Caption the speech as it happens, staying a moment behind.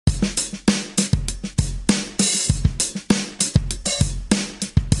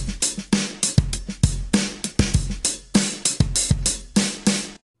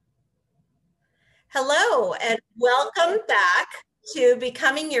Hello, and welcome back to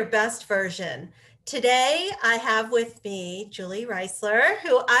Becoming Your Best Version. Today, I have with me Julie Reisler,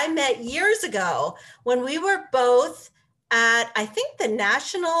 who I met years ago when we were both at, I think, the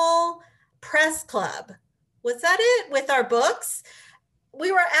National Press Club. Was that it? With our books?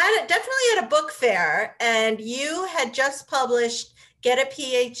 We were at it, definitely at a book fair, and you had just published Get a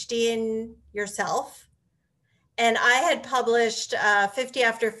PhD in Yourself, and I had published 50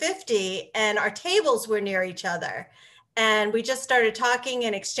 After 50, and our tables were near each other. And we just started talking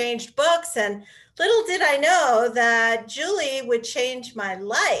and exchanged books. And little did I know that Julie would change my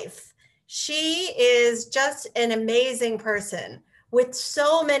life. She is just an amazing person with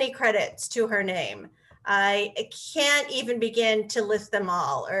so many credits to her name. I can't even begin to list them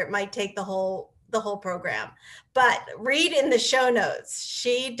all, or it might take the whole program. But read in the show notes.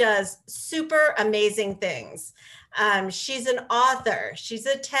 She does super amazing things. She's an author. She's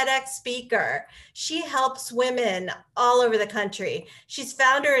a TEDx speaker. She helps women all over the country. She's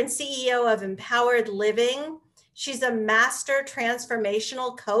founder and CEO of Empowered Living. She's a master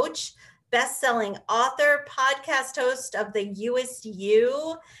transformational coach, best-selling author, podcast host of the Uest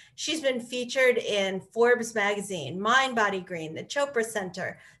You. She's been featured in Forbes magazine, Mind Body Green, the Chopra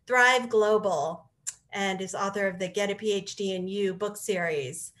Center, Thrive Global, and is author of the Get a PhD in You book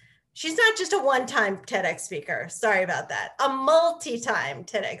series. She's not just a one-time TEDx speaker. Sorry about that. A multi-time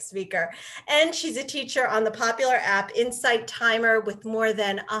TEDx speaker. And she's a teacher on the popular app Insight Timer with more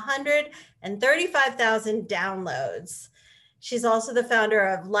than 135,000 downloads. She's also the founder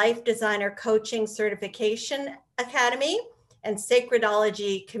of Life Designer Coaching Certification Academy and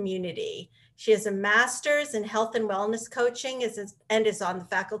Sacredology Community. She has a master's in health and wellness coaching and is on the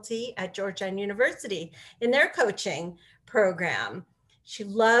faculty at Georgetown University in their coaching program. She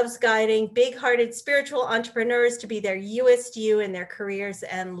loves guiding big-hearted spiritual entrepreneurs to be their Uest You in their careers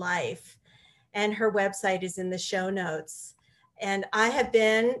and life. And her website is in the show notes. And I have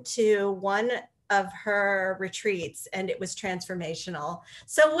been to one of her retreats, and it was transformational.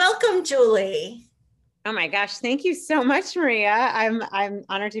 So welcome, Julie. Oh my gosh. Thank you so much, Maria. I'm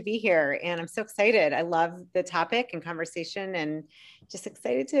honored to be here and I'm so excited. I love the topic and conversation and just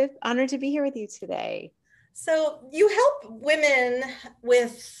honored to be here with you today. So you help women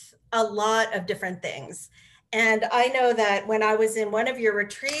with a lot of different things. And I know that when I was in one of your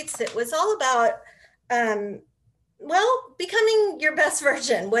retreats, it was all about, becoming your best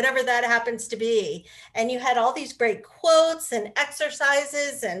version, whatever that happens to be. And you had all these great quotes and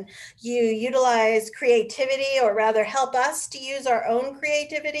exercises, and you utilize creativity, or rather help us to use our own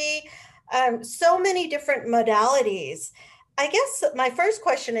creativity. So many different modalities. I guess my first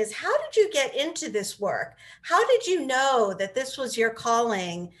question is, how did you get into this work? How did you know that this was your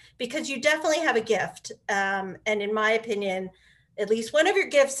calling? Because you definitely have a gift. And in my opinion, at least one of your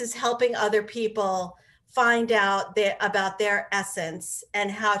gifts is helping other people find out about their essence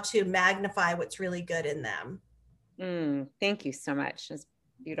and how to magnify what's really good in them. Thank you so much. It's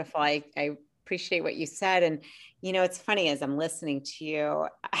beautiful. I appreciate what you said. And, it's funny as I'm listening to you,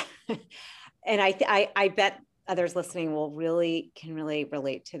 and I bet others listening can really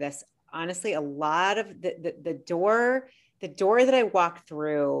relate to this. Honestly, a lot of the door that I walked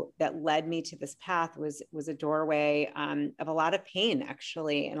through that led me to this path was a doorway of a lot of pain,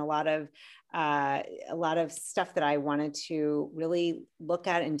 actually, and a lot of stuff that I wanted to really look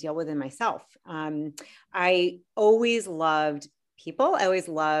at and deal with in myself. I always loved people. I always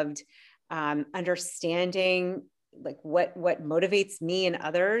loved understanding like what motivates me and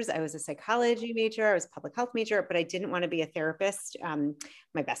others. I was a psychology major, I was a public health major, but I didn't want to be a therapist.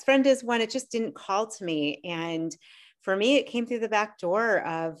 My best friend is one. It just didn't call to me. And for me, it came through the back door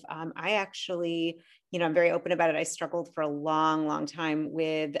of, I actually, I'm very open about it. I struggled for a long, long time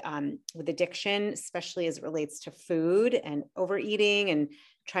with addiction, especially as it relates to food and overeating and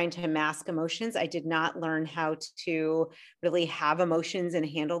trying to mask emotions. I did not learn how to really have emotions and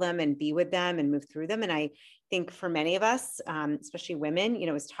handle them and be with them and move through them. And I think for many of us, especially women,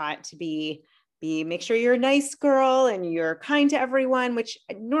 was taught to make sure you're a nice girl and you're kind to everyone, which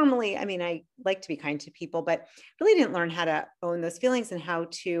normally, I like to be kind to people, but really didn't learn how to own those feelings and how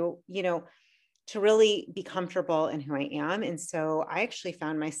to, to really be comfortable in who I am. And so I actually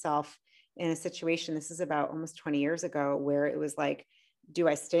found myself in a situation, this is about almost 20 years ago, where it was like, do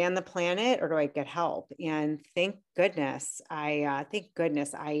I stay on the planet or do I get help? And thank goodness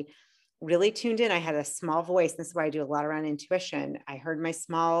I really tuned in. I had a small voice. This is why I do a lot around intuition. I heard my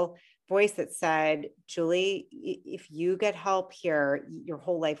small voice that said, Julie, if you get help here, your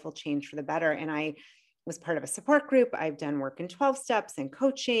whole life will change for the better. And I was part of a support group. I've done work in 12 steps and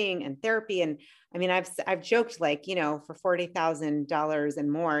coaching and therapy. And I've joked like, for $40,000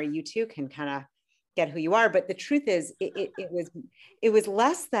 and more, you too can kind of get who you are. But the truth is, it was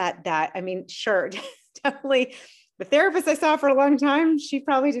less that, I mean, sure, definitely the therapist I saw for a long time, she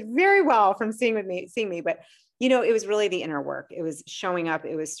probably did very well from seeing me, but it was really the inner work. It was showing up.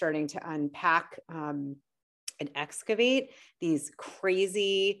 It was starting to unpack and excavate these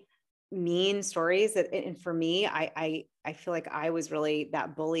crazy, mean stories and for me, I feel like I was really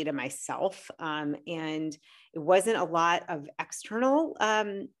that bully to myself. And it wasn't a lot of external,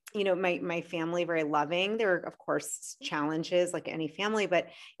 my family, very loving. There were, of course, challenges like any family, but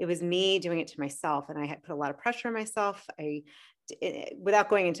it was me doing it to myself. And I had put a lot of pressure on myself. Without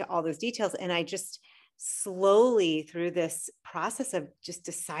going into all those details. And I just slowly through this process of just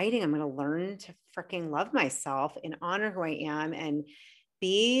deciding I'm going to learn to freaking love myself and honor who I am and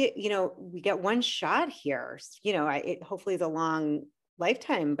be, we get one shot here, it hopefully is a long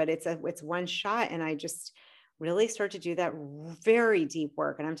lifetime, but it's one shot. And I just really start to do that very deep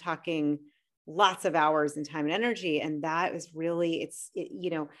work. And I'm talking lots of hours and time and energy. And that is really,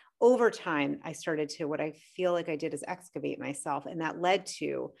 over time, I started to, what I feel like I did is excavate myself. And that led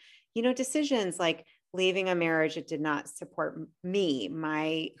to, decisions like leaving a marriage that did not support me,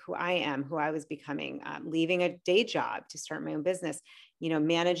 who I am, who I was becoming, leaving a day job to start my own business,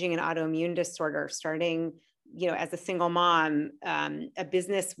 managing an autoimmune disorder, starting, as a single mom, a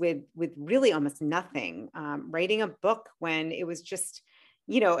business with really almost nothing, writing a book when it was just,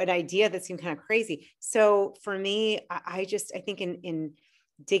 an idea that seemed kind of crazy. So for me, I think in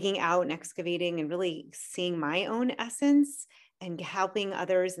digging out and excavating and really seeing my own essence and helping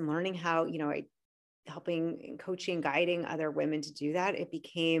others and learning how, helping coaching, guiding other women to do that, it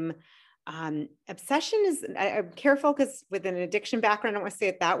became obsession is, I'm careful because with an addiction background, I don't want to say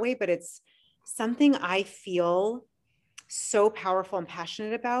it that way, but it's something I feel so powerful and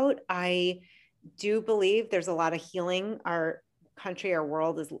passionate about. I do believe there's a lot of healing our country, our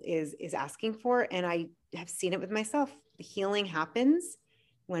world is asking for. And I have seen it with myself. The healing happens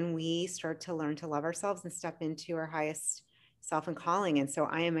when we start to learn to love ourselves and step into our highest self and calling. And so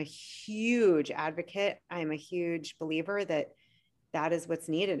I am a huge advocate. I am a huge believer that is what's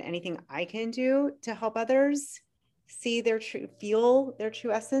needed. Anything I can do to help others see feel their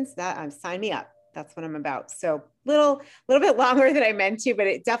true essence, that sign me up. That's what I'm about. So little bit longer than I meant to, but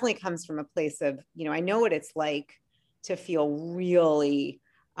it definitely comes from a place of, I know what it's like to feel really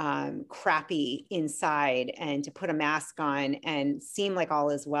crappy inside and to put a mask on and seem like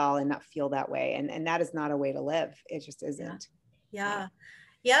all is well and not feel that way. And that is not a way to live. It just isn't. Yeah.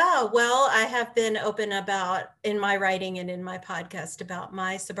 Yeah, well, I have been open about in my writing and in my podcast about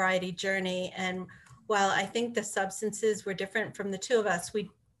my sobriety journey. And while I think the substances were different from the two of us,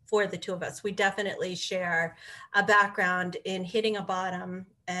 for the two of us, we definitely share a background in hitting a bottom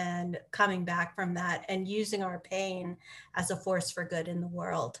and coming back from that and using our pain as a force for good in the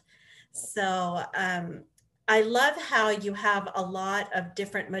world. So I love how you have a lot of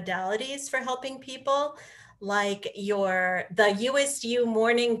different modalities for helping people, like the USU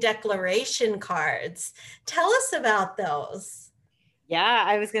morning declaration cards. Tell us about those. Yeah,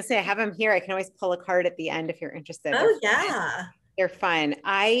 I was going to say, I have them here. I can always pull a card at the end if you're interested. Oh, yeah. They're fun.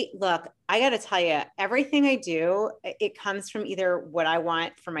 I got to tell you, everything I do, it comes from either what I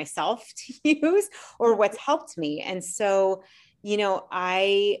want for myself to use or what's helped me. And so,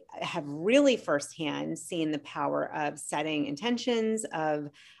 I have really firsthand seen the power of setting intentions of,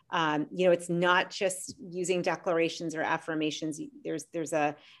 it's not just using declarations or affirmations. There's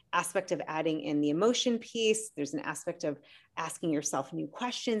a aspect of adding in the emotion piece. There's an aspect of asking yourself new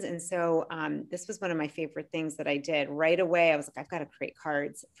questions. And so this was one of my favorite things that I did right away. I was like, I've got to create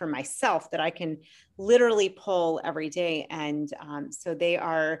cards for myself that I can literally pull every day. And so they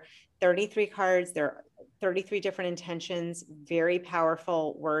are 33 cards. They're 33 different intentions, very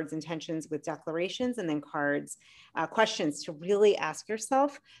powerful words, intentions with declarations, and then cards, questions to really ask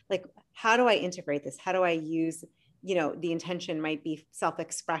yourself, like, how do I integrate this? How do I use, the intention might be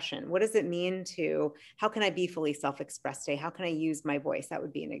self-expression. What does it mean how can I be fully self-expressed today? How can I use my voice? That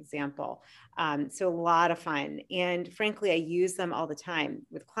would be an example. So a lot of fun. And frankly, I use them all the time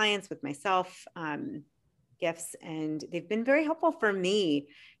with clients, with myself, gifts, and they've been very helpful for me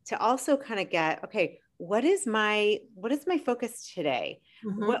to also kind of get, okay, what is my focus today?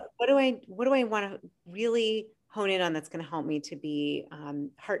 Mm-hmm. What do I want to really hone in on that's going to help me to be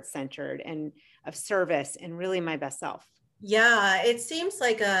heart-centered and of service and really my best self? Yeah, it seems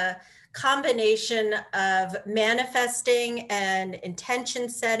like a combination of manifesting and intention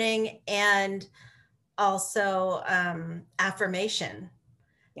setting and also affirmation.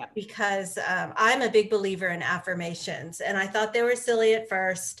 Yeah. Because I'm a big believer in affirmations, and I thought they were silly at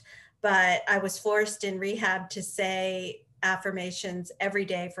first, but I was forced in rehab to say affirmations every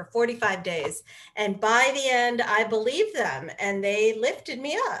day for 45 days. And by the end, I believed them and they lifted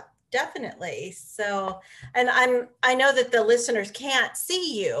me up. Definitely. So, and I know that the listeners can't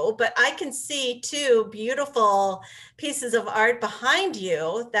see you, but I can see two beautiful pieces of art behind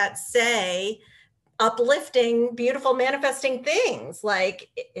you that say uplifting, beautiful, manifesting things like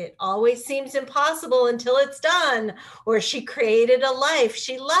it always seems impossible until it's done, or she created a life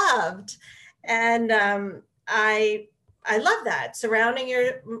she loved. And I love that. Surrounding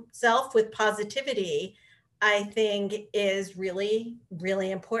yourself with positivity, I think, is really, really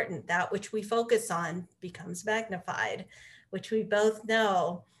important. That which we focus on becomes magnified, which we both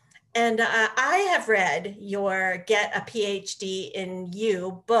know. And I have read your Get a PhD in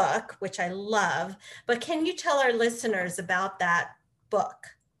You book, which I love. But can you tell our listeners about that book?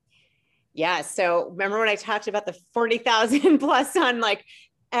 Yeah. So remember when I talked about the 40,000 plus on like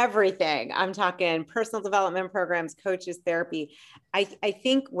everything? I'm talking personal development programs, coaches, therapy. I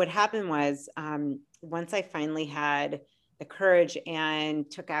think what happened was once I finally had the courage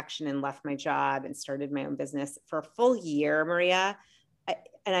and took action and left my job and started my own business for a full year, Maria.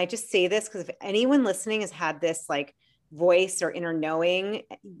 And I just say this because if anyone listening has had this like voice or inner knowing,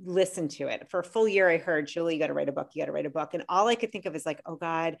 listen to it. For a full year, I heard, Julie, you got to write a book. You got to write a book. And all I could think of is like, oh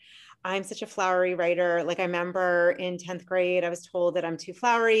God, I'm such a flowery writer. Like I remember in 10th grade, I was told that I'm too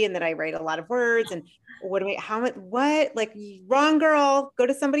flowery and that I write a lot of words. And what, like wrong girl, go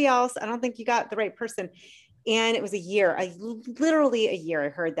to somebody else. I don't think you got the right person. And it was a year, literally a year I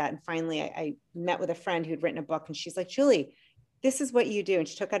heard that. And finally I met with a friend who'd written a book and she's like, Julie, this is what you do. And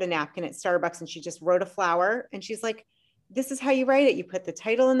she took out a napkin at Starbucks and she just wrote a flower. And she's like, this is how you write it. You put the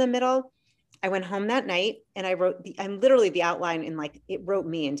title in the middle. I went home that night and I'm literally the outline in like, it wrote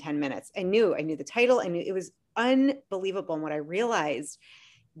me in 10 minutes. I knew the title. I knew it was unbelievable. And what I realized,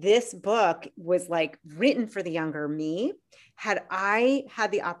 this book was like written for the younger me. Had I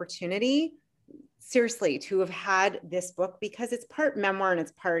had the opportunity, seriously, to have had this book, because it's part memoir and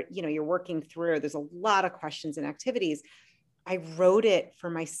it's part, you're working through, there's a lot of questions and activities. I wrote it for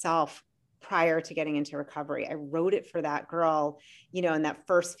myself prior to getting into recovery. I wrote it for that girl, in that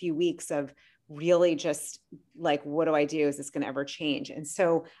first few weeks of really just like, what do I do? Is this going to ever change? And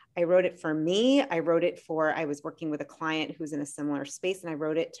so I wrote it for me. I was working with a client who's in a similar space and I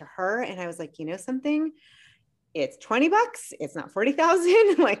wrote it to her. And I was like, something, it's $20. It's not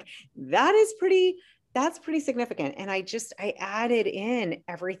 40,000. Like that's pretty significant. And I added in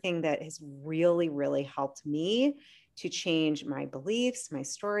everything that has really, really helped me to change my beliefs, my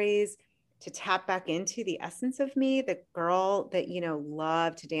stories, to tap back into the essence of me, the girl that,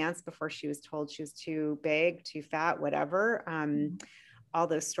 loved to dance before she was told she was too big, too fat, whatever, all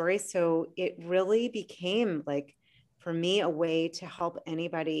those stories. So it really became like, for me, a way to help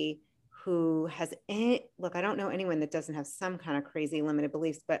anybody who has look, I don't know anyone that doesn't have some kind of crazy limited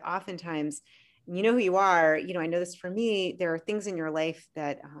beliefs, but oftentimes, you know who you are, I know this for me, there are things in your life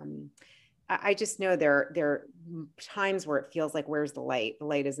that, I just know there are times where it feels like, where's the light? The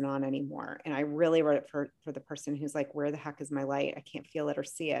light isn't on anymore. And I really wrote it for the person who's like, where the heck is my light? I can't feel it or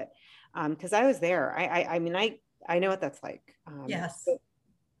see it. Cause I was there. I mean, I know what that's like. Yes.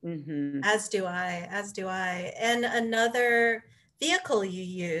 Mm-hmm. As do I. And another vehicle you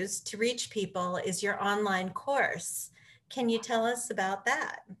use to reach people is your online course. Can you tell us about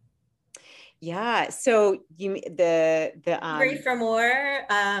that? Yeah. So the Hungry for more.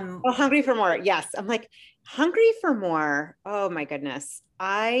 Oh, hungry for more. Yes. I'm like, hungry for more. Oh my goodness.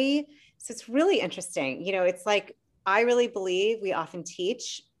 So it's really interesting. It's like, I really believe we often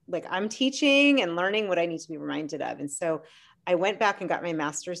teach, like I'm teaching and learning what I need to be reminded of. And so I went back and got my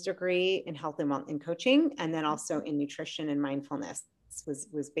master's degree in health and wellness coaching, and then also in nutrition and mindfulness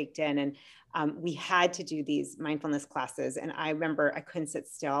was baked in. And we had to do these mindfulness classes. And I remember I couldn't sit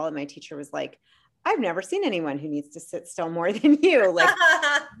still. And my teacher was like, I've never seen anyone who needs to sit still more than you. Like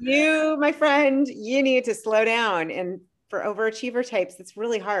you, my friend, you need to slow down. And for overachiever types, it's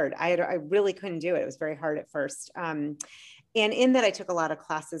really hard. I really couldn't do it. It was very hard at first. And in that, I took a lot of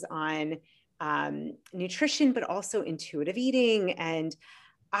classes on nutrition, but also intuitive eating. And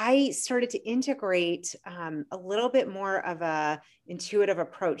I started to integrate a little bit more of a intuitive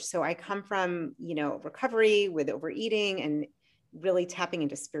approach. So I come from, recovery with overeating and really tapping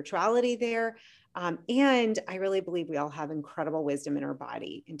into spirituality there. And I really believe we all have incredible wisdom in our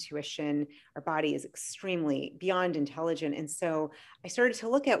body, intuition. Our body is extremely beyond intelligent. And so I started to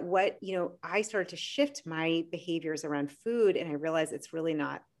look at I started to shift my behaviors around food. And I realized it's really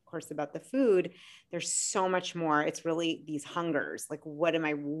not, of course, about the food. There's so much more. It's really these hungers. Like, what am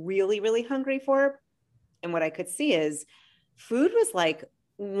I really, really hungry for? And what I could see is food was like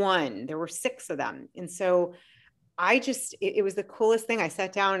one, there were 6 of them. And so it was the coolest thing. I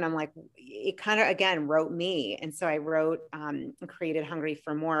sat down and I'm like, it kind of again wrote me. And so I wrote and created Hungry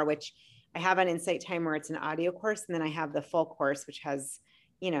for More, which I have on Insight Time where it's an audio course. And then I have the full course, which has,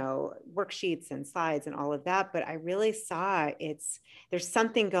 worksheets and slides and all of that. But I really saw there's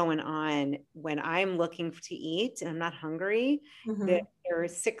something going on when I'm looking to eat and I'm not hungry, that Mhm. there are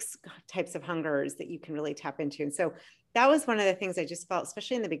 6 types of hungers that you can really tap into. And so that was one of the things I just felt,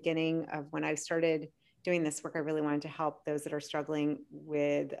 especially in the beginning of when I started doing this work. I really wanted to help those that are struggling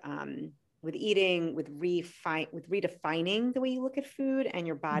with eating, with redefining the way you look at food and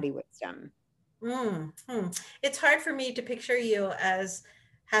your body wisdom. Mm-hmm. It's hard for me to picture you as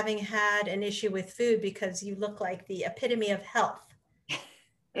having had an issue with food because you look like the epitome of health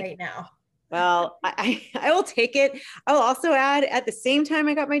right now. Well, I will take it. I'll also add, at the same time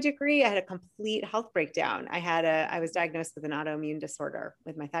I got my degree, I had a complete health breakdown. I was diagnosed with an autoimmune disorder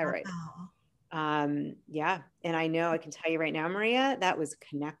with my thyroid. Wow. Yeah. And I know I can tell you right now, Maria, that was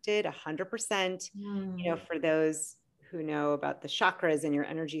connected 100%. Mm. For those who know about the chakras and your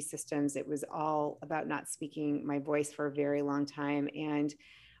energy systems, it was all about not speaking my voice for a very long time. And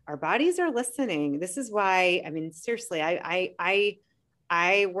our bodies are listening. This is why, I mean, seriously,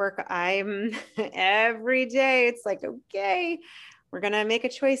 I work, I'm every day. It's like, okay, we're going to make a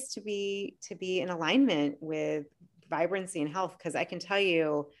choice to be in alignment with vibrancy and health. Cause I can tell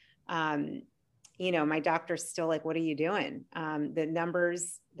you, um, my doctor's still like, what are you doing? The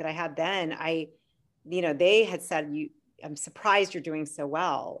numbers that I had then, they had said, I'm surprised you're doing so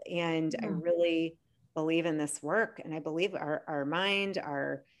well. And I Mm. really believe in this work. And I believe our mind,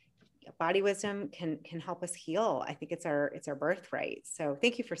 our body wisdom can help us heal. I think it's our birthright. So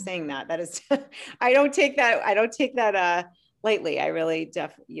thank you for saying that. That is, I don't take that lightly. I really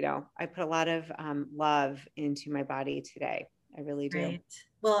I put a lot of love into my body today. I really do. Right.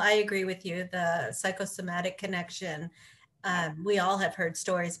 Well, I agree with you. The psychosomatic connection. Yeah. We all have heard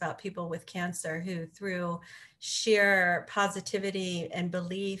stories about people with cancer who, through sheer positivity and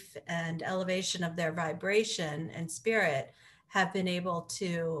belief and elevation of their vibration and spirit, have been able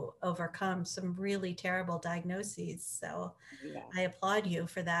to overcome some really terrible diagnoses. So Yeah. I applaud you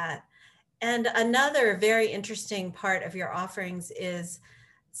for that. And another very interesting part of your offerings is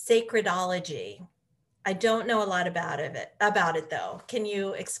sacredology. I don't know a lot about it though. Can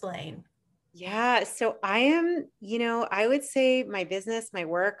you explain? Yeah. So I would say my business, my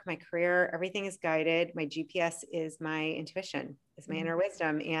work, my career, everything is guided. My GPS is my intuition, is my Mhm. inner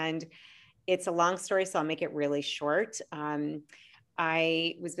wisdom. And it's a long story, so I'll make it really short.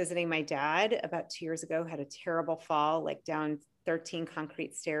 I was visiting my dad about 2 years ago, had a terrible fall, like down 13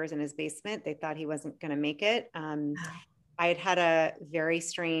 concrete stairs in his basement. They thought he wasn't going to make it. Wow. I had had a very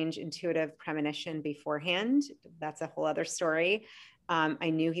strange intuitive premonition beforehand. That's a whole other story. I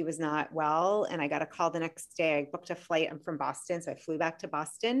knew he was not well, and I got a call the next day. I booked a flight. I'm from Boston, so I flew back to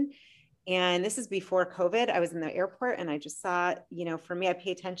Boston. And this is before COVID. I was in the airport and I just saw, for me, I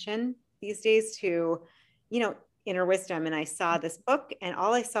pay attention these days to, inner wisdom. And I saw this book and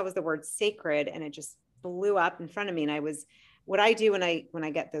all I saw was the word sacred and it just blew up in front of me. And what I do when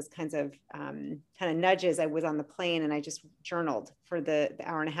I get those kinds of kind of nudges, I was on the plane and I just journaled for the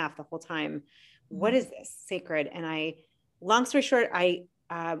hour and a half the whole time. What Mhm. is this sacred? And long story short,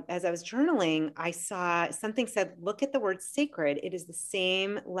 as I was journaling, I saw something said, look at the word sacred. It is the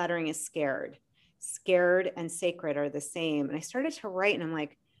same lettering as scared. Scared and sacred are the same. And I started to write and I'm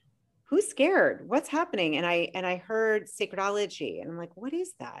like, who's scared? What's happening? And I heard sacredology and I'm like, what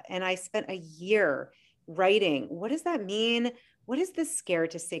is that? And I spent a year writing, what does that mean? What is this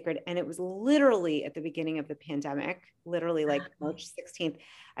scared to sacred? And it was literally at the beginning of the pandemic, literally like March 16th.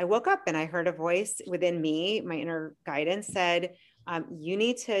 I woke up and I heard a voice within me, my inner guidance said, you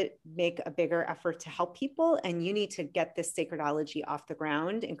need to make a bigger effort to help people and you need to get this sacredology off the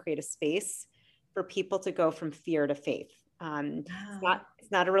ground and create a space for people to go from fear to faith. Wow.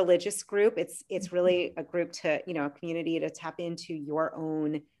 It's not a religious group. It's really a group to, a community to tap into your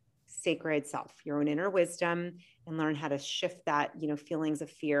own sacred self, your own inner wisdom, and learn how to shift that, feelings of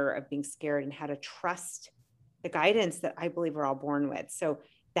fear, of being scared, and how to trust the guidance that I believe we're all born with. So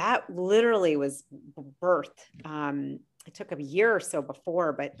that literally was birth. It took a year or so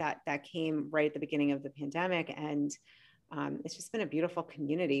before, but that came right at the beginning of the pandemic, and it's just been a beautiful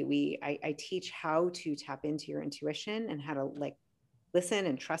community. I teach how to tap into your intuition and how to like listen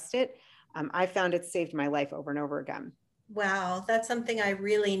and trust it. I found it saved my life over and over again. Wow, that's something I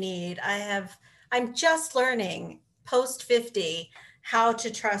really need. I'm just learning post 50 how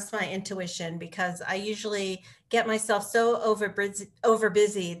to trust my intuition because I usually get myself so over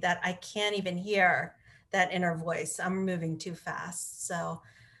busy that I can't even hear that inner voice. I'm moving too fast. So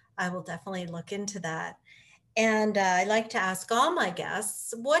I will definitely look into that. And I like to ask all my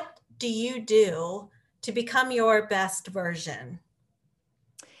guests, what do you do to become your best version?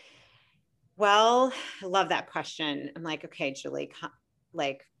 Well, I love that question. I'm like, okay, Julie,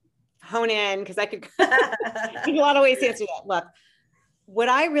 like hone in because I could there's a lot of ways to answer that. Look, what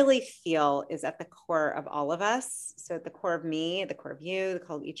I really feel is at the core of all of us. So at the core of me, at the core of you, the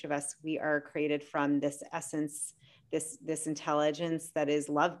core of each of us, we are created from this essence, this intelligence that is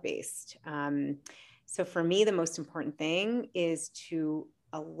love based. So for me, the most important thing is to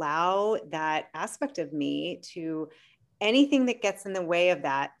allow that aspect of me to anything that gets in the way of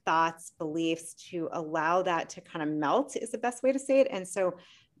that thoughts, beliefs, to allow that to kind of melt is the best way to say it. And so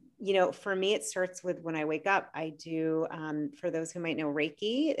for me, it starts with when I wake up. I do, for those who might know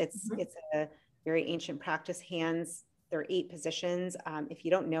Reiki, it's a very ancient practice. Hands, there are 8 positions. If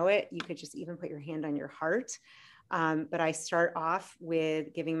you don't know it, you could just even put your hand on your heart. But I start off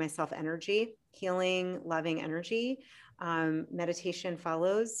with giving myself energy, healing, loving energy. Meditation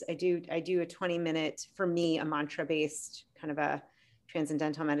follows. I do a 20-minute, for me, a mantra-based kind of a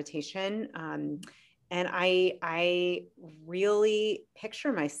transcendental meditation. And I really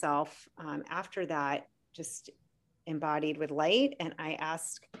picture myself after that just embodied with light. And I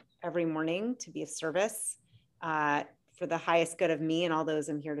ask every morning to be of service for the highest good of me and all those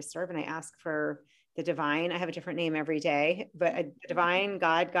I'm here to serve. And I ask for the divine. I have a different name every day, but a divine,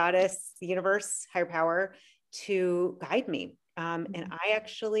 God, goddess, the universe, higher power to guide me. And I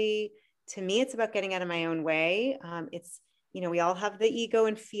actually, to me, it's about getting out of my own way. It's we all have the ego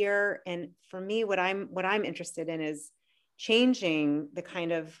and fear. And for me, what I'm interested in is changing the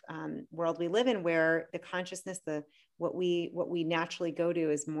kind of world we live in, where the consciousness, what we naturally go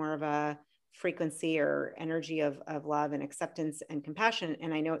to is more of a frequency or energy of love and acceptance and compassion.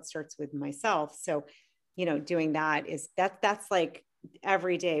 And I know it starts with myself. So, doing that's like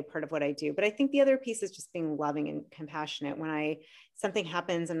everyday part of what I do. But I think the other piece is just being loving and compassionate. When something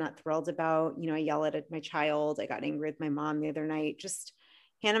happens I'm not thrilled about, I yell at my child. I got angry with my mom the other night, just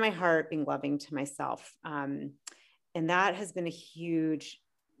hand on my heart, being loving to myself. And that has been a huge,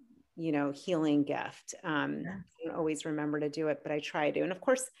 healing gift. I don't always remember to do it, but I try to. And of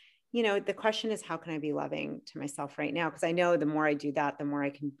course, the question is, how can I be loving to myself right now? Because I know the more I do that, the more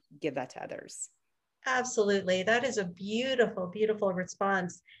I can give that to others. Absolutely. That is a beautiful, beautiful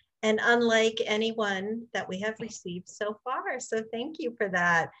response. And unlike anyone that we have received so far. So thank you for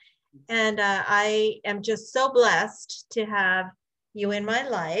that. And I am just so blessed to have you in my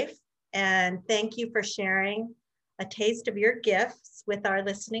life. And thank you for sharing a taste of your gifts with our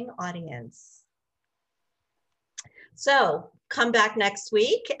listening audience. So come back next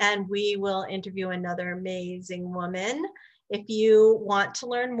week and we will interview another amazing woman. If you want to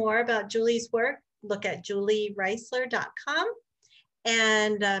learn more about Julie's work, look at juliereisler.com.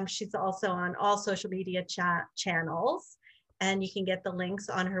 And she's also on all social media channels. And you can get the links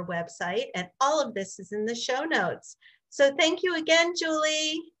on her website. And all of this is in the show notes. So thank you again,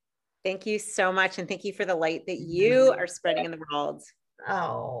 Julie. Thank you so much. And thank you for the light that you are spreading in the world.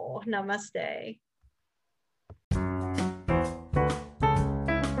 Oh, namaste.